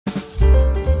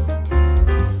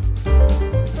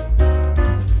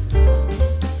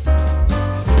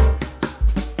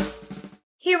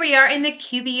we are in the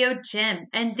QBO gym,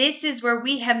 and this is where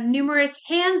we have numerous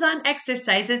hands-on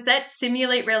exercises that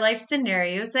simulate real-life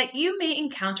scenarios that you may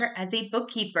encounter as a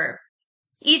bookkeeper.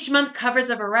 Each month covers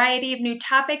a variety of new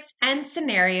topics and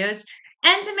scenarios,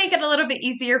 and to make it a little bit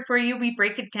easier for you, we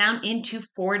break it down into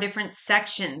 4 different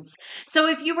sections. So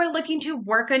if you are looking to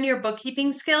work on your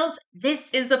bookkeeping skills, this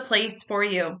is the place for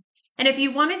you. And if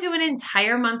you want to do an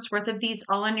entire month's worth of these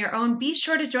all on your own, be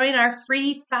sure to join our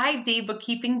free 5-day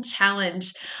bookkeeping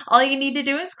challenge. All you need to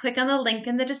do is click on the link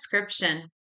in the description.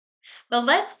 But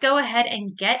let's go ahead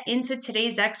and get into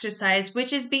today's exercise,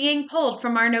 which is being pulled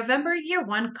from our November Year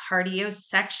 1 cardio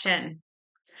section.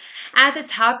 At the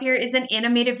top here is an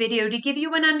animated video to give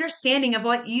you an understanding of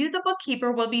what you, the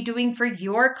bookkeeper, will be doing for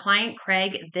your client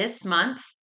Craig this month.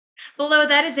 Below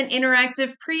that is an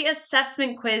interactive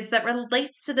pre-assessment quiz that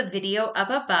relates to the video up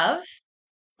above.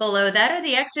 Below that are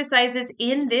the exercises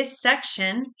in this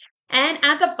section. And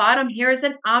at the bottom here is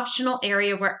an optional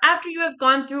area where after you have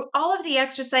gone through all of the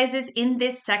exercises in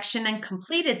this section and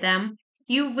completed them,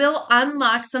 you will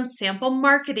unlock some sample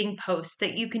marketing posts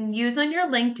that you can use on your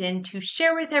LinkedIn to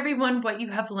share with everyone what you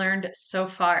have learned so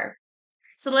far.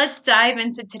 So let's dive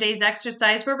into today's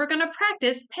exercise where we're going to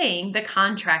practice paying the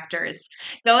contractors.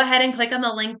 Go ahead and click on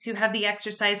the link to have the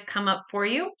exercise come up for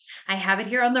you. I have it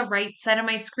here on the right side of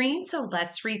my screen, so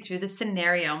let's read through the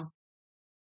scenario.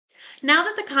 Now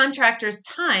that the contractor's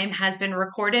time has been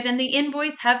recorded and the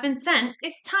invoice have been sent,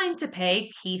 it's time to pay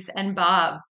Keith and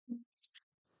Bob.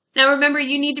 Now remember,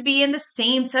 you need to be in the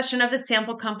same session of the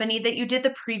sample company that you did the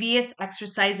previous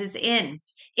exercises in.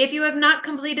 If you have not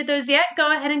completed those yet,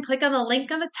 go ahead and click on the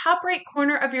link on the top right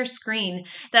corner of your screen.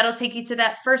 That'll take you to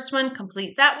that first one,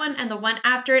 complete that one, and the one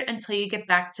after it until you get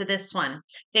back to this one.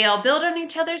 They all build on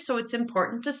each other, so it's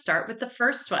important to start with the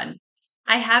first one.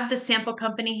 I have the sample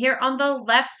company here on the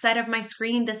left side of my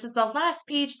screen. This is the last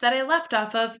page that I left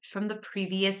off of from the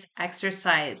previous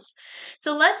exercise.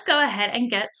 So let's go ahead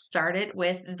and get started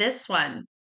with this one.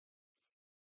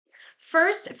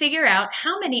 First, figure out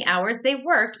how many hours they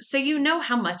worked so you know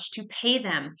how much to pay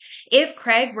them. If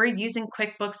Craig were using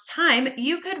QuickBooks Time,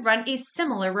 you could run a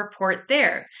similar report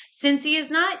there. Since he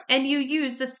is not, and you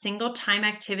use the single time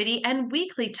activity and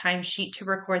weekly timesheet to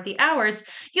record the hours,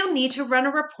 you'll need to run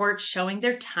a report showing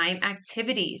their time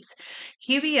activities.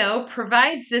 QBO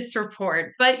provides this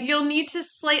report, but you'll need to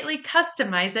slightly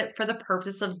customize it for the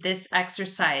purpose of this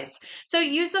exercise. So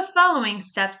use the following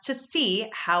steps to see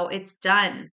how it's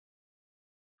done.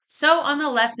 So on the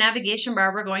left navigation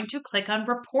bar, we're going to click on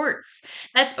Reports.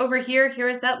 That's over here. Here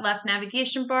is that left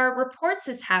navigation bar. Reports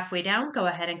is halfway down. Go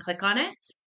ahead and click on it.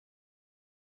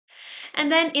 And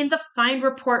then in the Find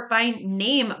Report by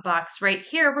Name box right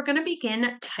here, we're going to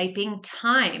begin typing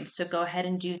time. So go ahead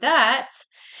and do that.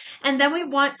 And then we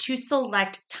want to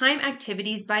select Time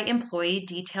Activities by Employee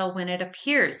Detail when it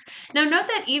appears. Now note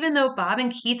that even though Bob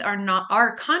and Keith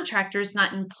are contractors,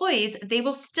 not employees, they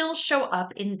will still show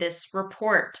up in this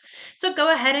report. So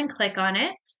go ahead and click on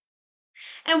it.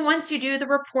 And once you do, the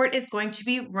report is going to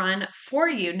be run for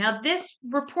you. Now this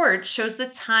report shows the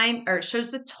time, or shows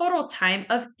the total time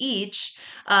of each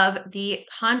of the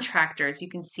contractors. You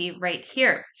can see right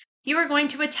here. You are going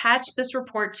to attach this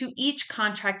report to each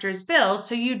contractor's bill,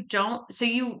 so you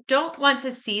don't want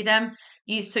to see them.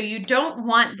 You don't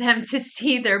want them to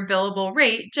see their billable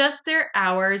rate, just their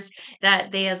hours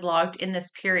that they had logged in this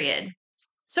period.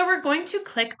 So we're going to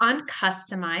click on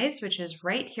Customize, which is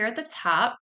right here at the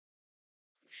top.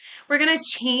 We're going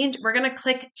to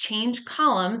click Change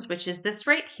Columns, which is this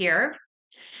right here.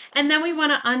 And then we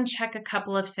want to uncheck a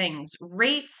couple of things: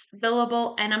 rates,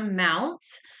 billable, and amount.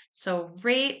 So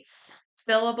rates,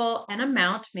 billable, and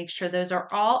amount, make sure those are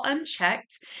all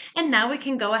unchecked. And now we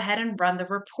can go ahead and run the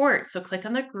report. So click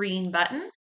on the green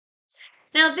button.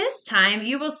 Now this time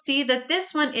you will see that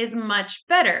this one is much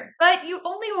better, but you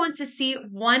only want to see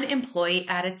one employee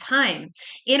at a time.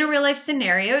 In a real life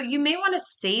scenario, you may want to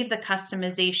save the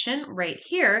customization right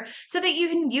here so that you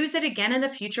can use it again in the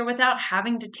future without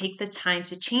having to take the time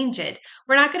to change it.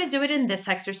 We're not going to do it in this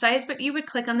exercise, but you would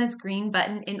click on this green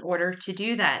button in order to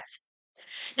do that.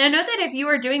 Now note that if you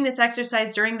are doing this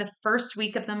exercise during the first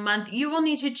week of the month, you will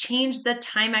need to change the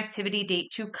time activity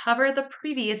date to cover the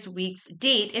previous week's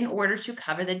date in order to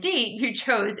cover the date you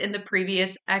chose in the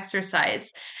previous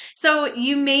exercise. So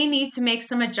you may need to make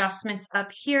some adjustments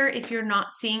up here if you're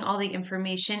not seeing all the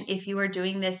information if you are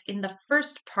doing this in the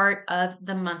first part of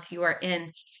the month you are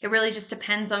in. It really just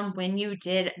depends on when you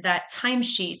did that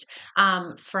timesheet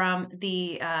from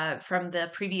the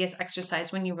previous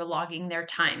exercise when you were logging their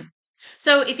time.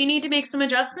 So if you need to make some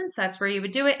adjustments, that's where you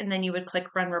would do it. And then you would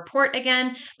click Run Report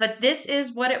again. But this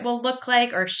is what it will look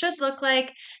like or should look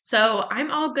like. So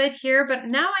I'm all good here, but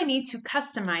now I need to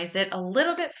customize it a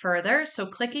little bit further. So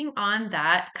clicking on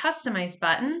that Customize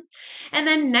button. And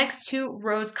then next to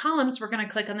rows, columns, we're going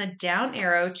to click on the down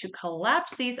arrow to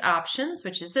collapse these options,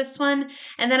 which is this one.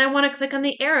 And then I want to click on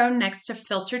the arrow next to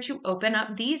Filter to open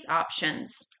up these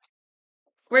options.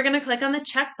 We're going to click on the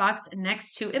checkbox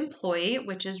next to employee,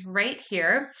 which is right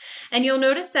here. And you'll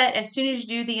notice that as soon as you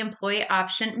do, the employee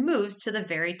option moves to the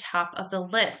very top of the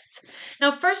list. Now,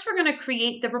 first, we're going to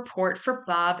create the report for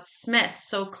Bob Smith.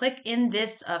 So click in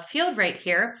this field right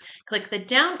here, click the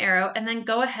down arrow, and then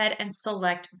go ahead and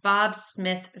select Bob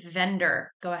Smith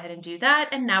vendor. Go ahead and do that.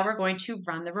 And now we're going to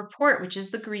run the report, which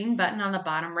is the green button on the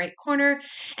bottom right corner.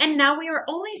 And now we are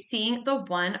only seeing the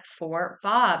one for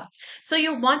Bob. So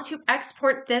you'll want to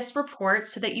export this report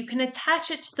so that you can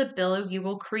attach it to the bill you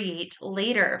will create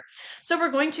later. So we're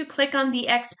going to click on the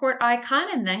export icon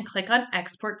and then click on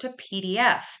export to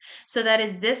PDF. So that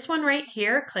is this one right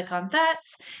here. Click on that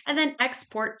and then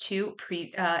export to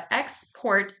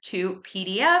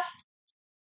PDF.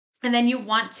 And then you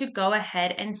want to go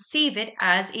ahead and save it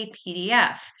as a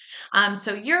PDF.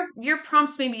 So your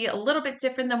prompts may be a little bit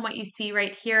different than what you see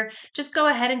right here. Just go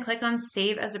ahead and click on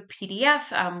Save as a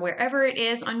PDF wherever it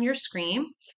is on your screen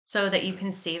so that you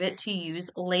can save it to use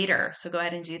later. So go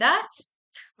ahead and do that.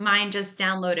 Mine just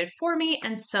downloaded for me,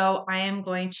 and so I am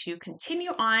going to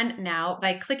continue on now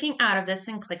by clicking out of this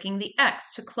and clicking the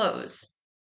X to close.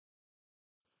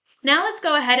 Now let's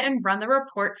go ahead and run the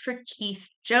report for Keith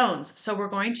Jones. So we're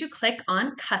going to click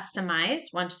on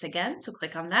Customize once again. So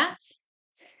click on that.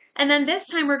 And then this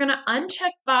time we're going to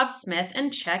uncheck Bob Smith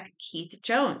and check Keith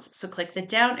Jones. So click the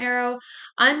down arrow,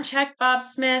 uncheck Bob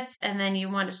Smith, and then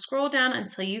you want to scroll down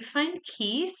until you find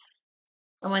Keith.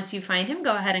 And once you find him,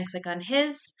 go ahead and click on the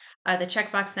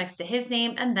checkbox next to his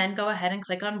name, and then go ahead and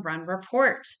click on Run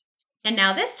Report. And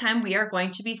now this time we are going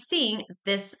to be seeing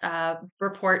this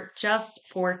report just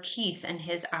for Keith and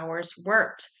his hours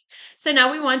worked. So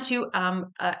now we want to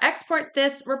export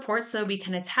this report so that we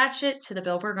can attach it to the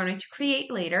bill we're going to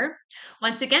create later.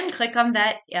 Once again, click on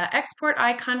that export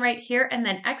icon right here and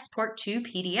then export to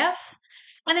PDF.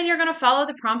 And then you're going to follow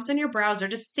the prompts in your browser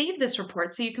to save this report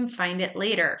so you can find it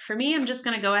later. For me, I'm just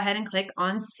going to go ahead and click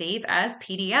on Save as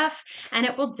PDF and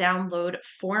it will download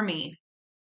for me.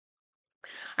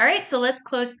 All right, so let's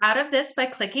close out of this by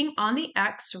clicking on the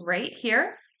X right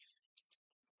here.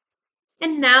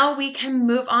 And now we can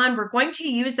move on. We're going to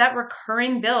use that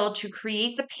recurring bill to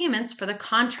create the payments for the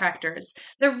contractors.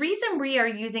 The reason we are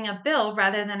using a bill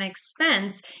rather than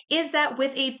expense is that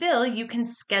with a bill, you can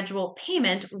schedule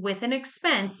payment. With an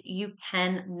expense, you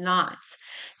cannot.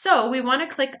 So we want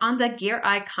to click on the gear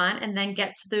icon and then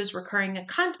get to those recurring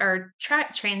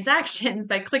transactions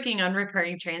by clicking on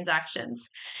recurring transactions.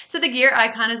 So the gear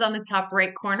icon is on the top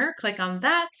right corner. Click on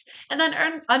that and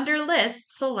then under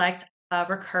list, select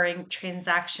recurring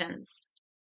transactions.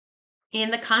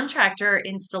 In the contractor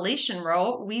installation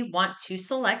row, we want to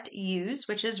select use,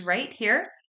 which is right here.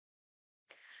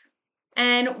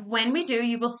 And when we do,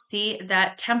 you will see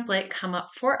that template come up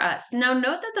for us. Now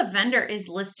note that the vendor is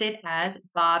listed as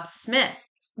Bob Smith.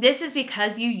 This is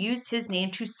because you used his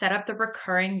name to set up the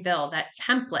recurring bill, that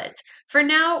template. For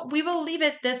now, we will leave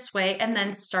it this way and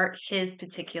then start his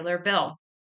particular bill.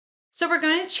 So we're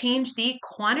going to change the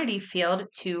quantity field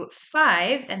to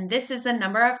 5, and this is the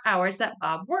number of hours that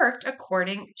Bob worked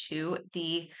according to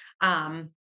the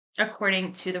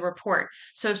report.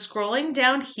 So scrolling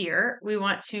down here, we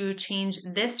want to change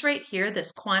this right here,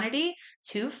 this quantity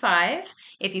to 5.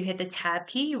 If you hit the tab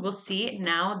key, you will see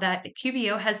now that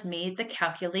QBO has made the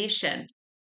calculation.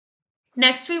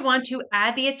 Next, we want to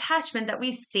add the attachment that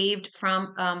we saved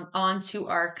from onto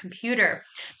our computer.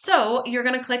 So you're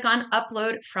going to click on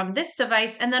Upload from this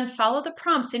device and then follow the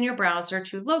prompts in your browser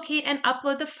to locate and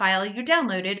upload the file you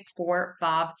downloaded for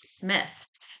Bob Smith.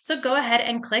 So go ahead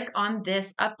and click on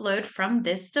this Upload from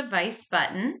this device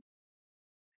button.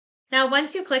 Now,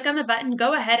 once you click on the button,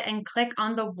 go ahead and click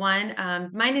on the one,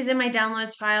 mine is in my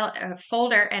downloads file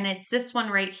folder, and it's this one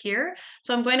right here.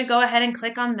 So I'm going to go ahead and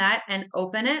click on that and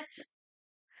open it.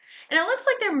 And it looks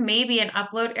like there may be an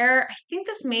upload error. I think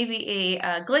this may be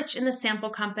a glitch in the sample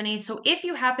company. So if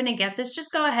you happen to get this,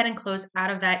 just go ahead and close out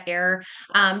of that error.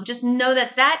 Just know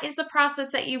that that is the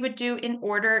process that you would do in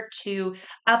order to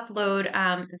upload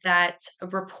that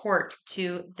report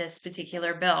to this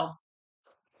particular bill.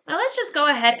 Now let's just go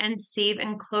ahead and save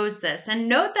and close this. And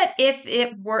note that if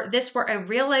this were a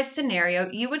real life scenario,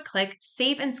 you would click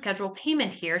Save and Schedule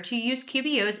Payment here to use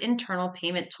QBO's internal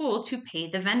payment tool to pay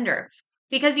the vendor.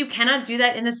 Because you cannot do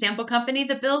that in the sample company,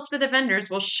 the bills for the vendors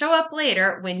will show up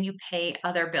later when you pay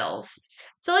other bills.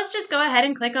 So let's just go ahead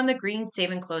and click on the green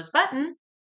Save and Close button.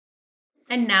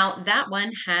 And now that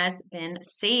one has been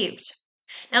saved.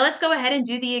 Now let's go ahead and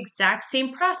do the exact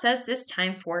same process this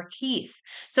time for Keith.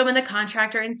 So in the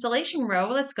contractor installation row,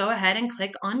 let's go ahead and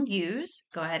click on Use.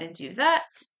 Go ahead and do that.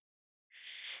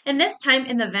 And this time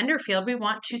in the vendor field, we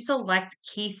want to select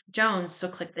Keith Jones. So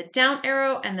click the down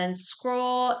arrow and then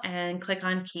scroll and click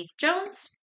on Keith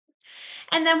Jones.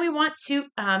 And then we want to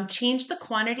change the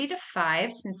quantity to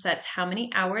 5 since that's how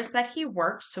many hours that he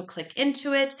worked. So click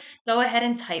into it, go ahead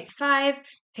and type 5,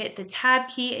 hit the tab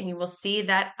key, and you will see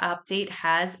that update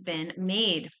has been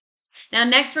made. Now,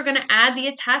 next, we're going to add the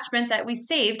attachment that we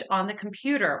saved on the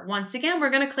computer. Once again, we're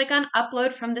going to click on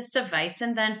Upload from this device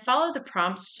and then follow the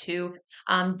prompts to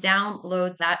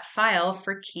download that file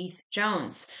for Keith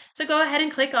Jones. So go ahead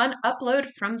and click on Upload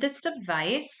from this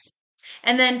device.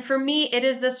 And then for me, it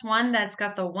is this one that's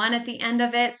got the 1 at the end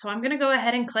of it. So I'm going to go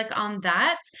ahead and click on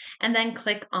that and then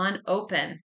click on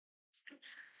Open.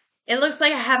 It looks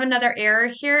like I have another error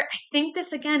here. I think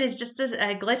this again is just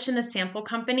a glitch in the sample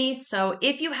company. So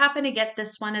if you happen to get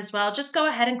this one as well, just go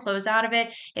ahead and close out of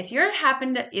it. If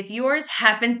yours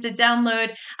happens to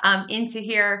download into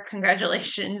here,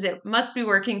 congratulations, it must be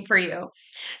working for you.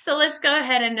 So let's go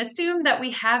ahead and assume that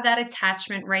we have that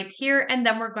attachment right here, and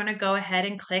then we're going to go ahead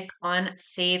and click on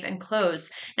Save and Close.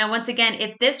 Now, once again,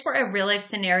 if this were a real life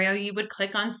scenario, you would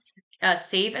click on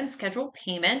Save and Schedule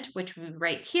Payment, which would be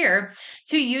right here,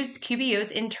 to use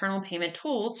QBO's internal payment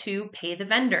tool to pay the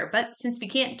vendor. But since we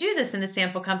can't do this in the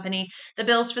sample company, the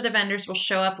bills for the vendors will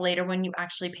show up later when you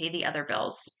actually pay the other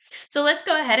bills. So let's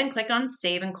go ahead and click on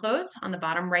Save and Close on the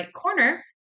bottom right corner.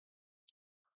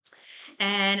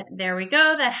 And there we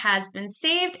go, that has been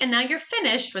saved. And now you're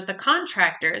finished with the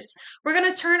contractors. We're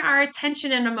going to turn our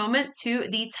attention in a moment to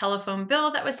the telephone bill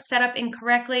that was set up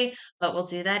incorrectly, but we'll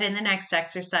do that in the next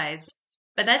exercise.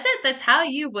 But that's it. That's how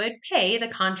you would pay the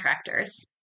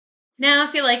contractors. Now,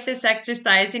 if you like this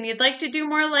exercise and you'd like to do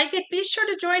more like it, be sure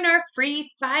to join our free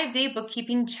 5-day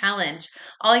bookkeeping challenge.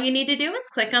 All you need to do is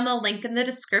click on the link in the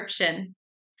description.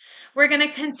 We're going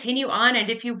to continue on, and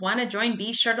if you want to join,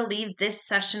 be sure to leave this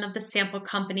session of the sample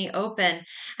company open,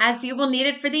 as you will need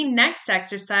it for the next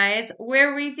exercise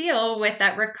where we deal with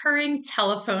that recurring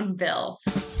telephone bill.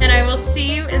 And I will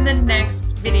see you in the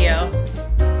next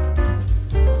video.